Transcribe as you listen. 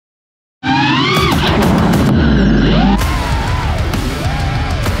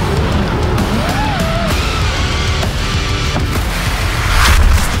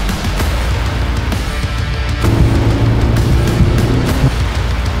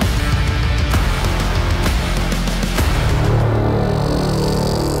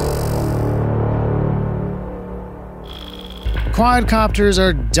quadcopters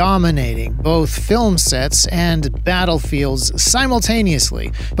are dominating both film sets and battlefields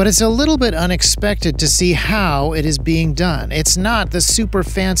simultaneously, but it's a little bit unexpected to see how it is being done. It's not the super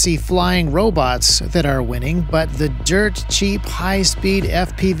fancy flying robots that are winning, but the dirt cheap high-speed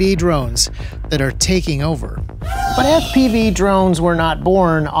FPV drones that are taking over. But FPV drones were not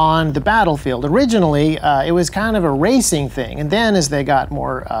born on the battlefield. Originally, it was kind of a racing thing, and then as they got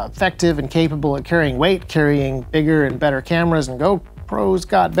more effective and capable at carrying weight, carrying bigger and better cameras, and GoPros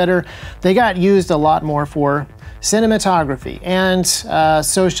got better, they got used a lot more for cinematography and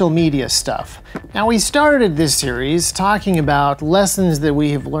social media stuff. Now, we started this series talking about lessons that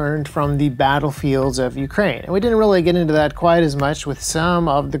we have learned from the battlefields of Ukraine. And we didn't really get into that quite as much with some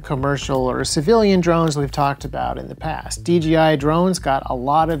of the commercial or civilian drones we've talked about in the past. DJI drones got a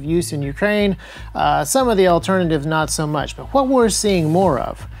lot of use in Ukraine, some of the alternatives not so much. But what we're seeing more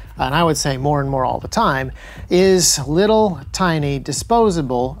of, and I would say more and more all the time, is little tiny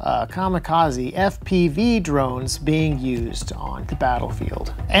disposable kamikaze FPV drones being used on the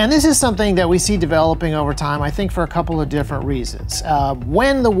battlefield. And this is something that we see developing over time, I think, for a couple of different reasons.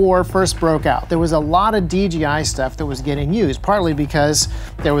 When the war first broke out, there was a lot of DJI stuff that was getting used, partly because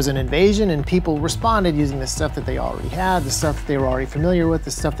there was an invasion and people responded using the stuff that they already had, the stuff that they were already familiar with,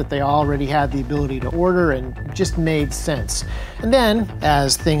 the stuff that they already had the ability to order, and just made sense. And then,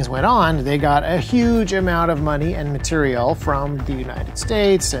 as things went on, they got a huge amount of money and material from the United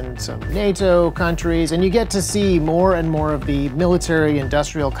States and some NATO countries, and you get to see more and more of the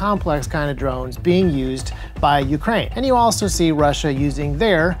military-industrial complex kind of drones being used by Ukraine. And you also see Russia using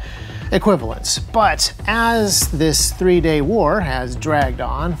their equivalents. But as this three-day war has dragged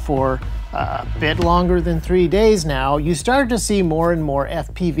on for a bit longer than 3 days now, you start to see more and more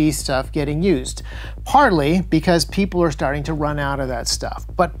FPV stuff getting used. Partly because people are starting to run out of that stuff,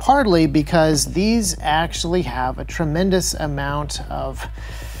 but partly because these actually have a tremendous amount of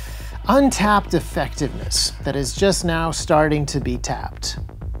untapped effectiveness that is just now starting to be tapped.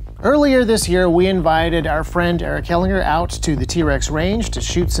 Earlier this year, we invited our friend Eric Hellinger out to the TREX range to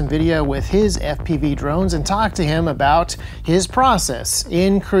shoot some video with his FPV drones and talk to him about his process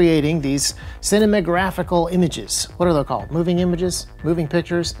in creating these cinematographical images. What are they called? Moving images? Moving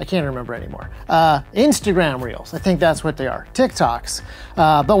pictures? I can't remember anymore. Instagram Reels, I think that's what they are. TikToks.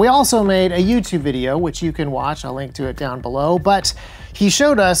 But we also made a YouTube video, which you can watch. I'll link to it down below. But he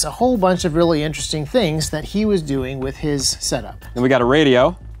showed us a whole bunch of really interesting things that he was doing with his setup. And we got a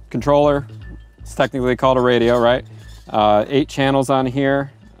radio controller. It's technically called a radio, right? 8 channels on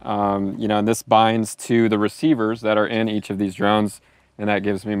here. You know, and this binds to the receivers that are in each of these drones, and that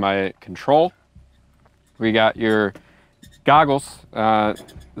gives me my control. We got your goggles.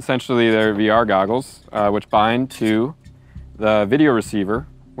 Essentially, they're VR goggles, which bind to the video receiver,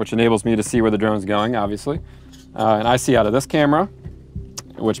 which enables me to see where the drone's going, obviously. And I see out of this camera,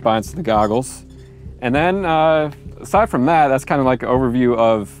 which binds to the goggles. And then, aside from that, that's kind of like an overview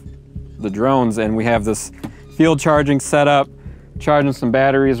of the drones, and we have this field charging setup, charging some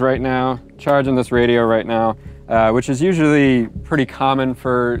batteries right now, charging this radio right now, which is usually pretty common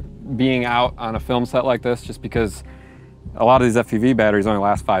for being out on a film set like this, just because a lot of these FPV batteries only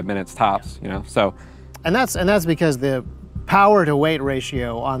last 5 minutes tops, you know, so. And that's because the power to weight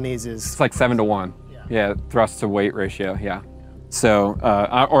ratio on these is... It's like 7 to 1. Yeah, thrust to weight ratio, yeah. So,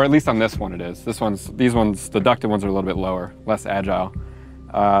 or at least on this one it is. These ones, the ducted ones are a little bit lower, less agile.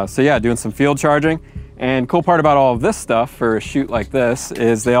 So yeah, doing some field charging. And cool part about all of this stuff for a shoot like this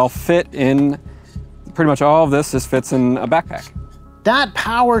is they all fit in, pretty much all of this just fits in a backpack. That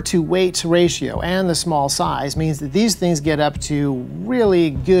power to weight ratio and the small size means that these things get up to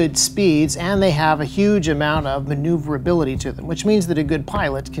really good speeds, and they have a huge amount of maneuverability to them, which means that a good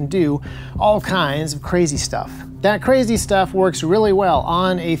pilot can do all kinds of crazy stuff. That crazy stuff works really well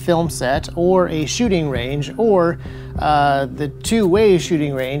on a film set or a shooting range, or the two-way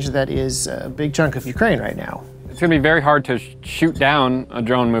shooting range that is a big chunk of Ukraine right now. It's gonna be very hard to shoot down a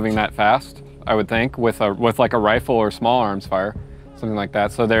drone moving that fast, I would think, with like a rifle or small arms fire. Something like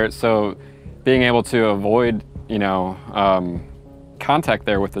that. So being able to avoid, you know, contact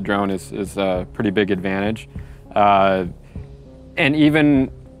there with the drone is a pretty big advantage. And even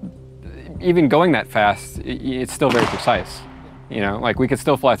going that fast, it's still very precise. You know, like we could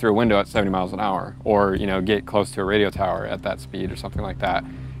still fly through a window at 70 miles an hour, or, you know, get close to a radio tower at that speed or something like that.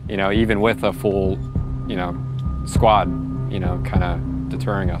 You know, even with a full, you know, squad, you know, kind of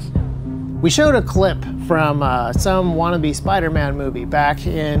deterring us. We showed a clip from some wannabe Spider-Man movie back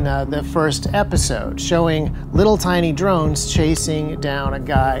in the first episode, showing little tiny drones chasing down a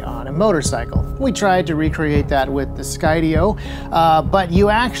guy on a motorcycle. We tried to recreate that with the Skydio, but you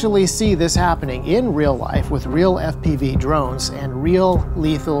actually see this happening in real life with real FPV drones and real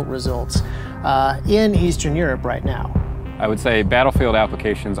lethal results in Eastern Europe right now. I would say battlefield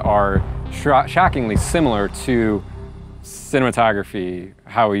applications are shockingly similar to cinematography,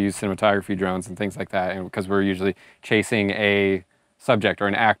 how we use cinematography drones and things like that, and because we're usually chasing a subject or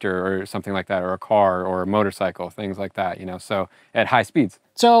an actor or something like that, or a car or a motorcycle, things like that, you know, so at high speeds.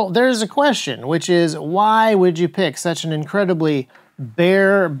 So there's a question, which is, why would you pick such an incredibly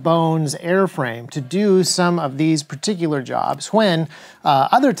bare bones airframe to do some of these particular jobs when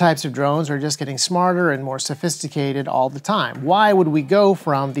other types of drones are just getting smarter and more sophisticated all the time? Why would we go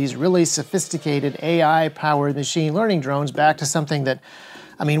from these really sophisticated AI-powered machine learning drones back to something that,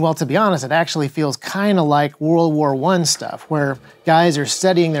 I mean, well, to be honest, it actually feels kind of like World War I stuff, where guys are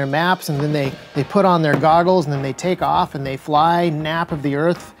studying their maps and then they put on their goggles and then they take off and they fly nap of the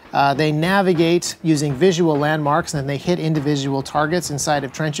earth. They navigate using visual landmarks and then they hit individual targets inside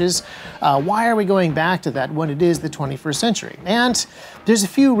of trenches. Why are we going back to that when it is the 21st century? And there's a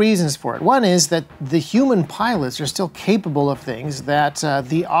few reasons for it. One is that the human pilots are still capable of things that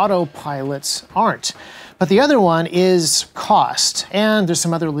the autopilots aren't. But the other one is cost, and there's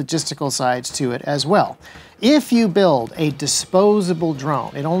some other logistical sides to it as well. If you build a disposable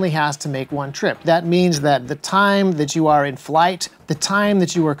drone, it only has to make one trip. That means that the time that you are in flight, the time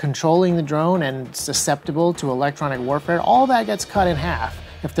that you are controlling the drone and susceptible to electronic warfare, all that gets cut in half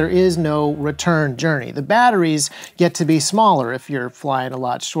if there is no return journey. The batteries get to be smaller if you're flying a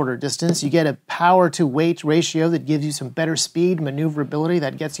lot shorter distance. You get a power to weight ratio that gives you some better speed, maneuverability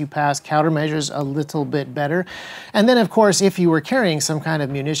that gets you past countermeasures a little bit better. And then of course, if you were carrying some kind of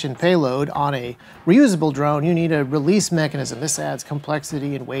munition payload on a reusable drone, you need a release mechanism. This adds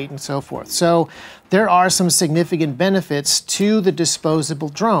complexity and weight and so forth. So there are some significant benefits to the disposable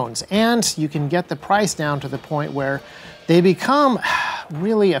drones, and you can get the price down to the point where they become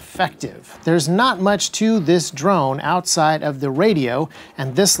really effective. There's not much to this drone outside of the radio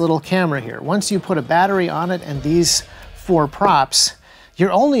and this little camera here. Once you put a battery on it and these 4 props,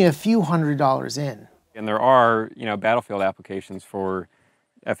 you're only a few $100s in. And there are, you know, battlefield applications for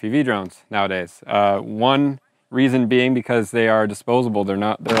FPV drones nowadays. One reason being because they are disposable.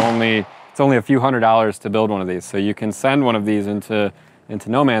 It's only a few $100s to build one of these. So you can send one of these into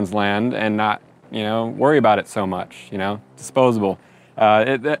no man's land and not, you know, worry about it so much, you know, disposable.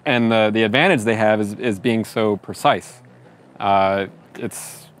 And the advantage they have is being so precise.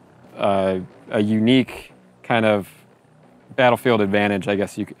 It's a unique kind of battlefield advantage, I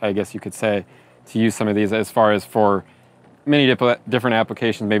guess you could say, to use some of these as far as for many different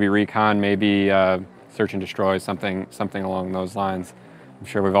applications, maybe recon, maybe search and destroy, something along those lines. I'm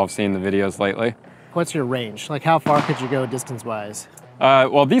sure we've all seen the videos lately. What's your range? Like, how far could you go distance-wise?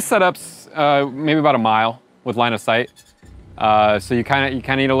 Well, these setups, maybe about a mile with line of sight. So you kind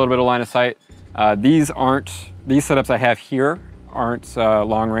of need a little bit of line of sight. These setups I have here aren't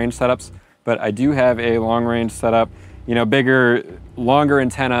long-range setups, but I do have a long-range setup. You know, bigger, longer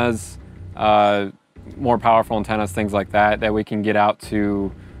antennas, more powerful antennas, things like that we can get out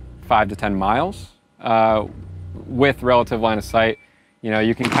to 5 to 10 miles with relative line of sight. You know,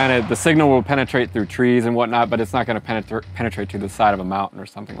 you can the signal will penetrate through trees and whatnot, but it's not going to penetrate to the side of a mountain or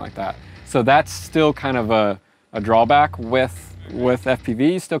something like that. So that's still kind of a drawback with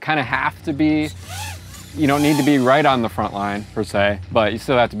FPV. You still kind of have to be, you don't need to be right on the front line per se, but you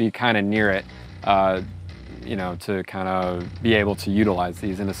still have to be kind of near it, you know, to kind of be able to utilize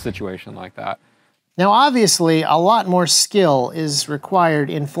these in a situation like that. Now, obviously, a lot more skill is required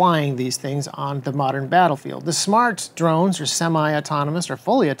in flying these things on the modern battlefield. The smart drones are semi-autonomous or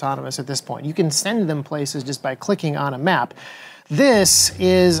fully autonomous at this point. You can send them places just by clicking on a map. This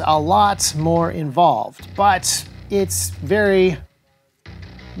is a lot more involved, but it's very,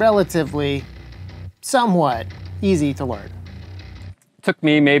 relatively, somewhat easy to learn. It took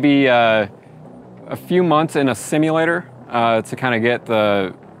me maybe a few months in a simulator to kind of get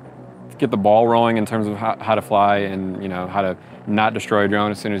the ball rolling in terms of how to fly and, you know, how to not destroy a drone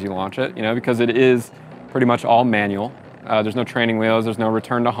as soon as you launch it, you know, because it is pretty much all manual. There's no training wheels, there's no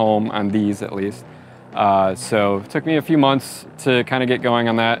return to home on these at least. So it took me a few months to kind of get going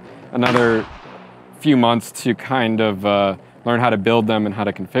on that. Another few months to kind of learn how to build them and how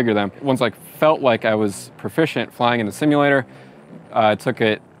to configure them. Once I felt like I was proficient flying in the simulator, I took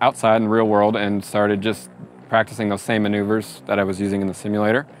it outside in the real world and started just practicing those same maneuvers that I was using in the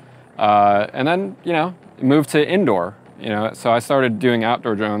simulator. And then, you know, moved to indoor, you know, so I started doing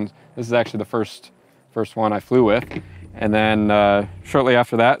outdoor drones This is actually the first one I flew with. And then shortly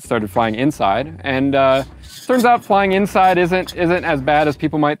after that, started flying inside. And turns out flying inside isn't as bad as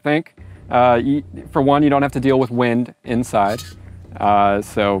people might think. For one, you don't have to deal with wind inside.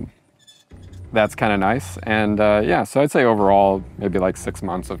 So that's kind of nice. And yeah, so I'd say overall, maybe like 6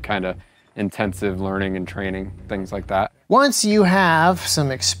 months of kind of intensive learning and training, things like that. Once you have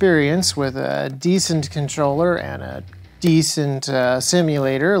some experience with a decent controller and a decent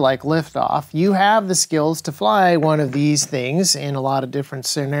simulator like Liftoff, you have the skills to fly one of these things in a lot of different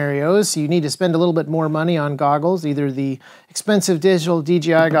scenarios. You need to spend a little bit more money on goggles, either the expensive digital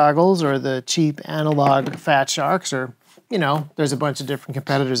DJI goggles or the cheap analog Fat Sharks, or you know, there's a bunch of different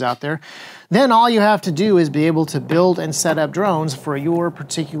competitors out there. Then all you have to do is be able to build and set up drones for your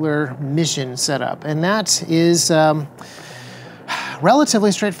particular mission setup. And that is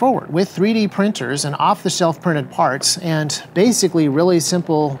relatively straightforward. With 3D printers and off-the-shelf printed parts and basically really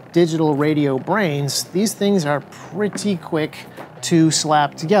simple digital radio brains, these things are pretty quick to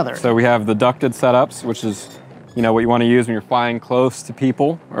slap together. So we have the ducted setups, which is, you know, what you want to use when you're flying close to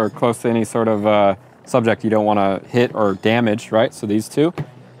people or close to any sort of subject you don't want to hit or damage, right? So these two,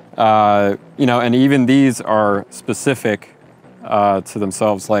 you know, and even these are specific to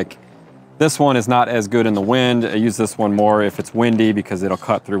themselves. Like this one is not as good in the wind. I use this one more if it's windy because it'll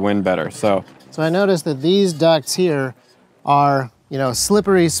cut through wind better. So I noticed that these ducts here are, you know,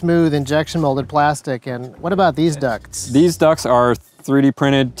 slippery, smooth, injection molded plastic. And what about these ducts? These ducts are 3D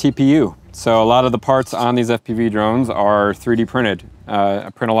printed TPU. So a lot of the parts on these FPV drones are 3D printed. I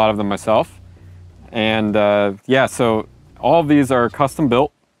print a lot of them myself. And yeah, so all of these are custom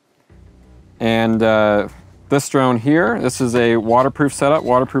built. And this drone here, this is a waterproof setup,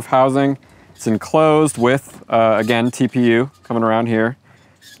 waterproof housing. It's enclosed with, again, TPU coming around here.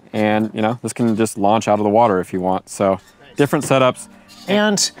 And, you know, this can just launch out of the water if you want. So different setups.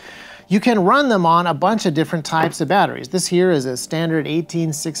 And you can run them on a bunch of different types of batteries. This here is a standard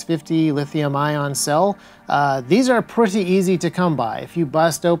 18650 lithium-ion cell. These are pretty easy to come by. If you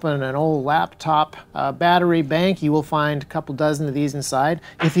bust open an old laptop battery bank, you will find a couple dozen of these inside.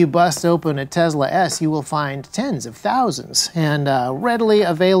 If you bust open a Tesla S, you will find tens of thousands, and readily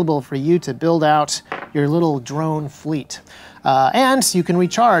available for you to build out your little drone fleet. And you can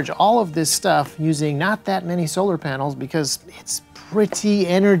recharge all of this stuff using not that many solar panels because it's pretty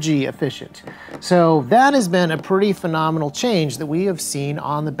energy efficient. So that has been a pretty phenomenal change that we have seen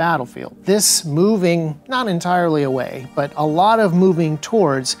on the battlefield. This moving, not entirely away, but a lot of moving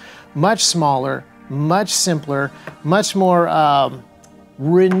towards much smaller, much simpler, much more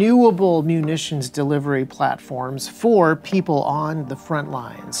renewable munitions delivery platforms for people on the front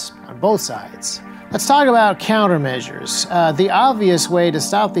lines, on both sides. Let's talk about countermeasures. The obvious way to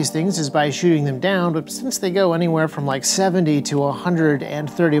stop these things is by shooting them down, but since they go anywhere from like 70 to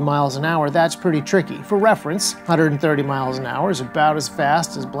 130 miles an hour, that's pretty tricky. For reference, 130 miles an hour is about as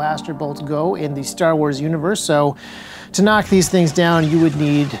fast as blaster bolts go in the Star Wars universe, so to knock these things down, you would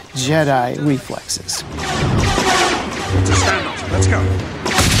need Jedi reflexes. It's a standoff. Let's go.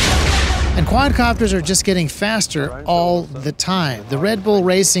 And quadcopters are just getting faster all the time. The Red Bull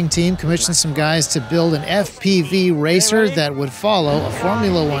racing team commissioned some guys to build an FPV racer that would follow a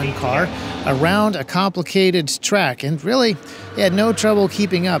Formula One car around a complicated track, and really, they had no trouble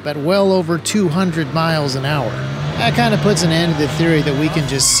keeping up at well over 200 miles an hour. That kind of puts an end to the theory that we can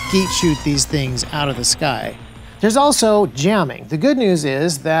just skeet shoot these things out of the sky. There's also jamming. The good news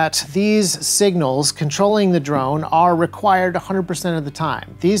is that these signals controlling the drone are required 100% of the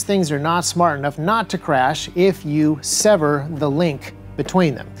time. These things are not smart enough not to crash if you sever the link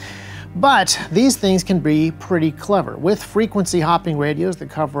between them. But these things can be pretty clever. With frequency hopping radios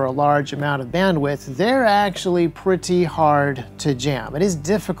that cover a large amount of bandwidth, they're actually pretty hard to jam. It is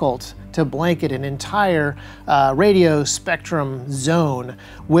difficult to blanket an entire radio spectrum zone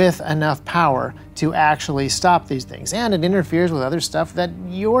with enough power to actually stop these things. And it interferes with other stuff that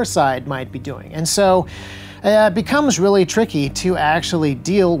your side might be doing. And so it becomes really tricky to actually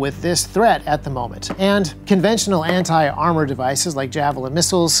deal with this threat at the moment. And conventional anti-armor devices like Javelin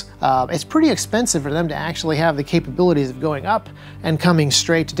missiles, it's pretty expensive for them to actually have the capabilities of going up and coming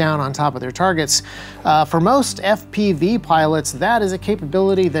straight down on top of their targets. For most FPV pilots, that is a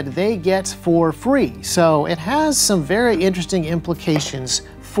capability that they get for free. So it has some very interesting implications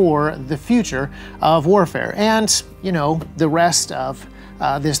for the future of warfare and, you know, the rest of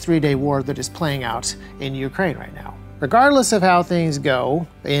this three-day war that is playing out in Ukraine right now. Regardless of how things go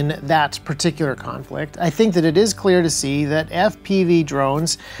in that particular conflict, I think that it is clear to see that FPV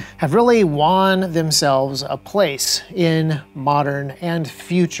drones have really won themselves a place in modern and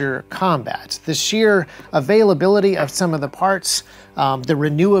future combat. The sheer availability of some of the parts, the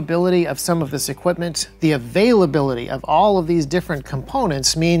renewability of some of this equipment, the availability of all of these different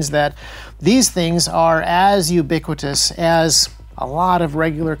components means that these things are as ubiquitous as a lot of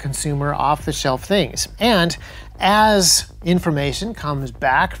regular consumer off-the-shelf things. And as information comes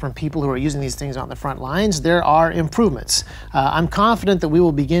back from people who are using these things on the front lines, there are improvements. I'm confident that we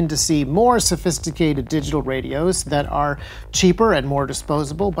will begin to see more sophisticated digital radios that are cheaper and more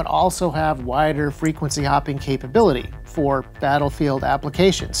disposable, but also have wider frequency hopping capability for battlefield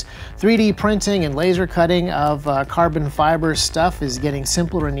applications. 3D printing and laser cutting of carbon fiber stuff is getting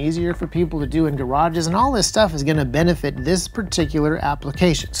simpler and easier for people to do in garages, and all this stuff is going to benefit this particular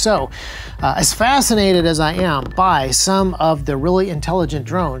application. So, as fascinated as I am by some of the really intelligent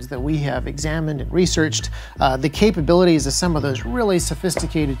drones that we have examined and researched, the capabilities of some of those really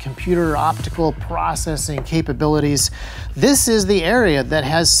sophisticated computer optical processing capabilities, this is the area that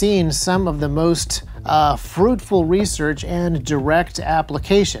has seen some of the most fruitful research and direct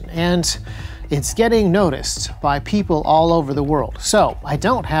application, and it's getting noticed by people all over the world. So I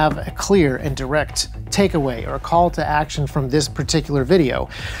don't have a clear and direct takeaway or call to action from this particular video,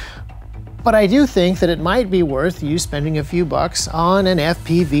 but I do think that it might be worth you spending a few bucks on an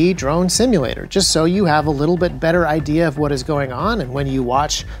FPV drone simulator, just so you have a little bit better idea of what is going on, and when you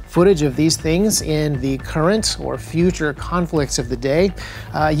watch footage of these things in the current or future conflicts of the day,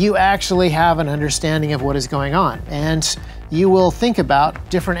 you actually have an understanding of what is going on, and you will think about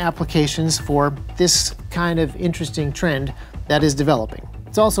different applications for this kind of interesting trend that is developing.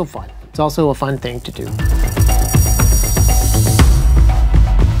 It's also fun. It's also a fun thing to do.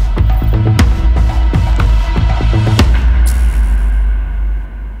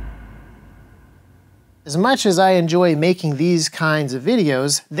 As much as I enjoy making these kinds of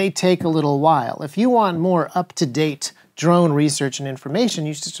videos, they take a little while. If you want more up-to-date drone research and information,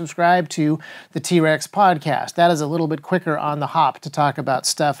 you should subscribe to the TREX podcast. That is a little bit quicker on the hop to talk about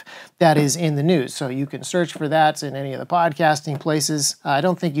stuff that is in the news. So you can search for that in any of the podcasting places. I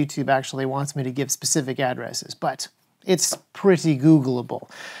don't think YouTube actually wants me to give specific addresses, but it's pretty Googleable.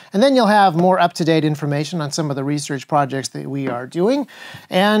 And then you'll have more up-to-date information on some of the research projects that we are doing.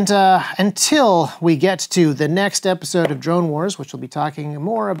 And until we get to the next episode of Drone Wars, which will be talking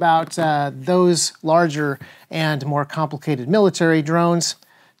more about those larger and more complicated military drones,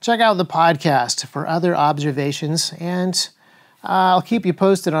 check out the podcast for other observations, and I'll keep you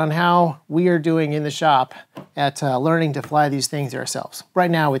posted on how we are doing in the shop at learning to fly these things ourselves.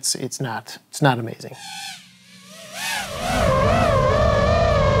 Right now, it's not amazing.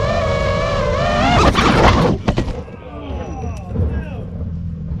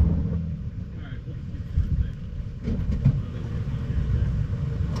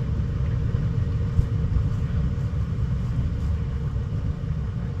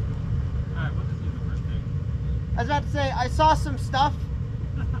 I was about to say, I saw some stuff.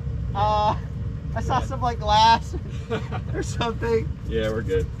 I saw some like glass or something. Yeah, we're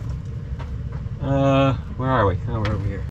good. Where are we? Oh, we're over here.